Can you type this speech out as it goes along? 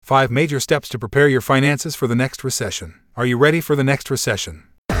5 major steps to prepare your finances for the next recession. Are you ready for the next recession?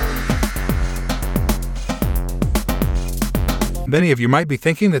 Many of you might be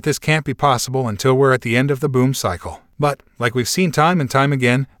thinking that this can't be possible until we're at the end of the boom cycle. But, like we've seen time and time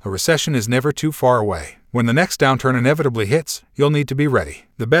again, a recession is never too far away. When the next downturn inevitably hits, you'll need to be ready.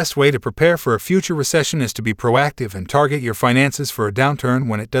 The best way to prepare for a future recession is to be proactive and target your finances for a downturn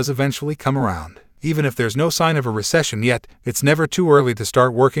when it does eventually come around. Even if there's no sign of a recession yet, it's never too early to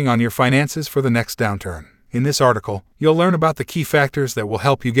start working on your finances for the next downturn. In this article, you'll learn about the key factors that will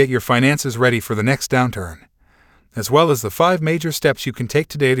help you get your finances ready for the next downturn, as well as the 5 major steps you can take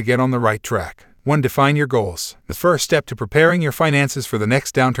today to get on the right track. 1. Define your goals. The first step to preparing your finances for the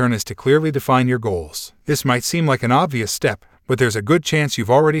next downturn is to clearly define your goals. This might seem like an obvious step, but there's a good chance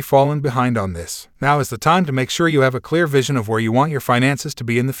you've already fallen behind on this. Now is the time to make sure you have a clear vision of where you want your finances to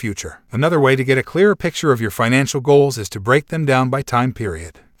be in the future. Another way to get a clearer picture of your financial goals is to break them down by time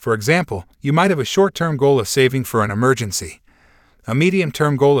period. For example, you might have a short-term goal of saving for an emergency, a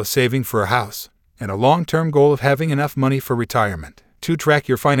medium-term goal of saving for a house, and a long-term goal of having enough money for retirement. 2. Track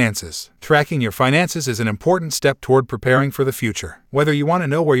your finances. Tracking your finances is an important step toward preparing for the future. Whether you want to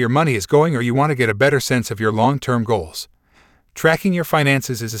know where your money is going or you want to get a better sense of your long-term goals, tracking your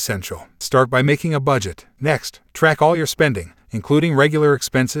finances is essential. Start by making a budget. Next, track all your spending, including regular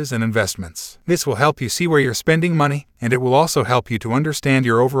expenses and investments. This will help you see where you're spending money, and it will also help you to understand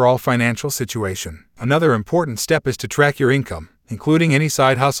your overall financial situation. Another important step is to track your income, including any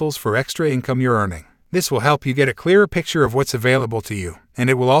side hustles for extra income you're earning. This will help you get a clearer picture of what's available to you, and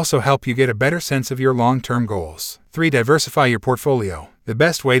it will also help you get a better sense of your long-term goals. 3. Diversify your portfolio. The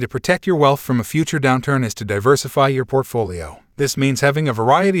best way to protect your wealth from a future downturn is to diversify your portfolio. This means having a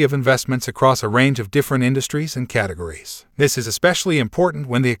variety of investments across a range of different industries and categories. This is especially important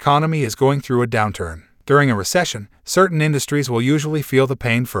when the economy is going through a downturn. During a recession, certain industries will usually feel the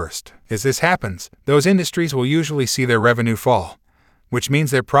pain first. As this happens, those industries will usually see their revenue fall, which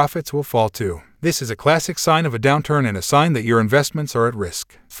means their profits will fall too. This is a classic sign of a downturn and a sign that your investments are at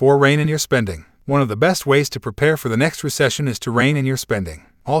risk. 4. Rein in your spending. One of the best ways to prepare for the next recession is to rein in your spending.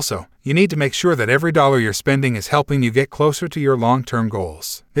 Also, you need to make sure that every dollar you're spending is helping you get closer to your long-term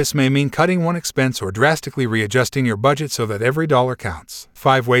goals. This may mean cutting one expense or drastically readjusting your budget so that every dollar counts.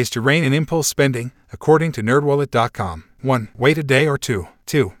 5 ways to rein in impulse spending, according to nerdwallet.com. 1. Wait a day or two.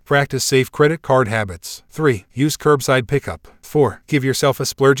 2. Practice safe credit card habits. 3. Use curbside pickup. 4. Give yourself a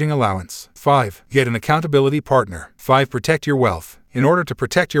splurging allowance. 5. Get an accountability partner. 5. Protect your wealth. In order to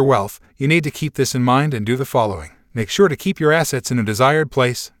protect your wealth, you need to keep this in mind and do the following. Make sure to keep your assets in a desired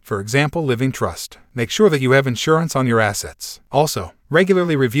place, for example, living trust. Make sure that you have insurance on your assets. Also,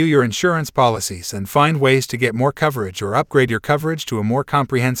 regularly review your insurance policies and find ways to get more coverage or upgrade your coverage to a more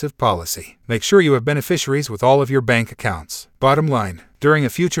comprehensive policy. Make sure you have beneficiaries with all of your bank accounts. Bottom line, during a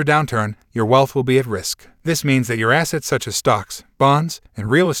future downturn, your wealth will be at risk. This means that your assets such as stocks, bonds,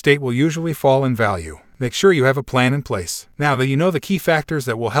 and real estate will usually fall in value. Make sure you have a plan in place. Now that you know the key factors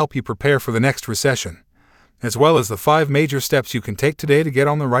that will help you prepare for the next recession, as well as the 5 major steps you can take today to get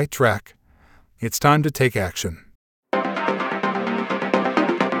on the right track, it's time to take action.